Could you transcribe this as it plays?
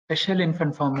Special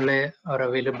infant formulae are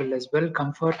available as well.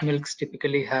 Comfort milks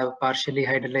typically have partially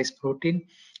hydrolyzed protein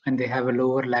and they have a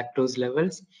lower lactose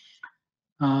levels.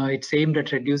 It's aimed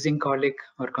at reducing colic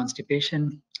or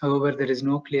constipation. However, there is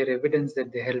no clear evidence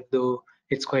that they help, though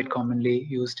it's quite commonly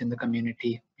used in the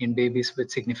community in babies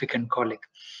with significant colic.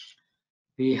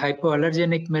 The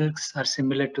hypoallergenic milks are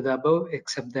similar to the above,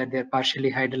 except that they're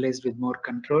partially hydrolyzed with more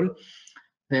control.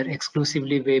 They're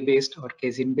exclusively whey-based or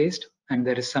casein-based, and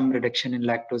there is some reduction in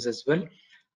lactose as well.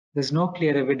 There's no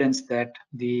clear evidence that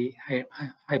the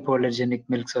hypoallergenic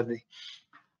milks or the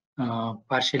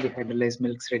partially hydrolyzed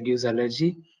milks reduce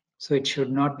allergy, so it should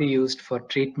not be used for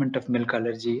treatment of milk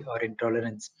allergy or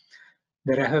intolerance.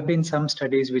 There have been some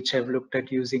studies which have looked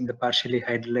at using the partially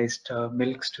hydrolyzed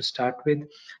milks to start with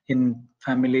in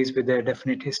families with a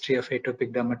definite history of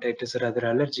atopic dermatitis or other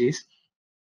allergies.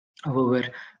 However,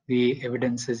 the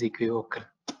evidence is equivocal.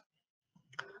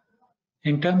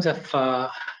 In terms of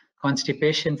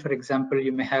constipation, for example,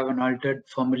 you may have an altered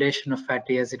formulation of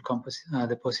fatty acid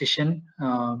the position,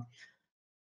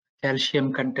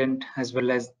 calcium content, as well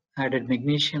as added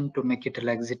magnesium to make it a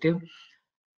laxative.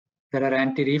 There are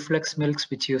anti-reflux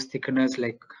milks which use thickeners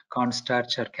like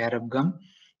cornstarch or carob gum.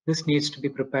 This needs to be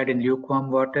prepared in lukewarm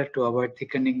water to avoid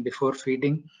thickening before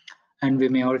feeding, and we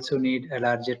may also need a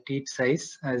larger teat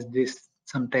size, as this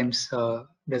sometimes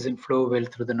doesn't flow well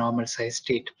through the normal size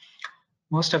teat.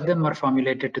 Most of them are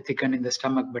formulated to thicken in the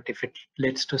stomach, but if it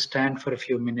lets to stand for a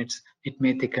few minutes, it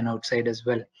may thicken outside as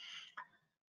well.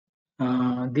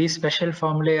 These special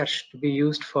formulae are to be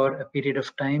used for a period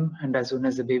of time, and as soon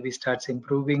as the baby starts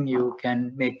improving, you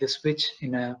can make the switch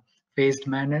in a phased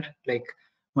manner, like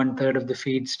 1/3 of the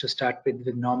feeds to start with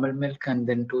normal milk, and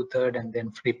then 2/3, and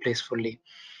then replace fully.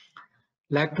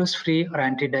 Lactose-free or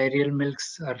anti-diarrheal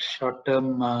milks are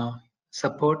short-term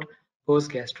support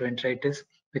post-gastroenteritis,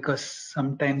 because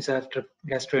sometimes after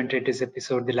gastroenteritis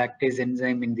episode, the lactase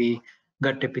enzyme in the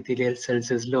gut epithelial cells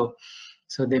is low.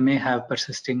 So they may have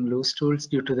persisting loose stools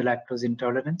due to the lactose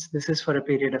intolerance. This is for a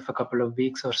period of a couple of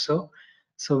weeks or so.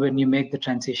 So when you make the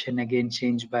transition, again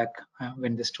change back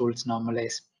when the stools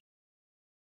normalize.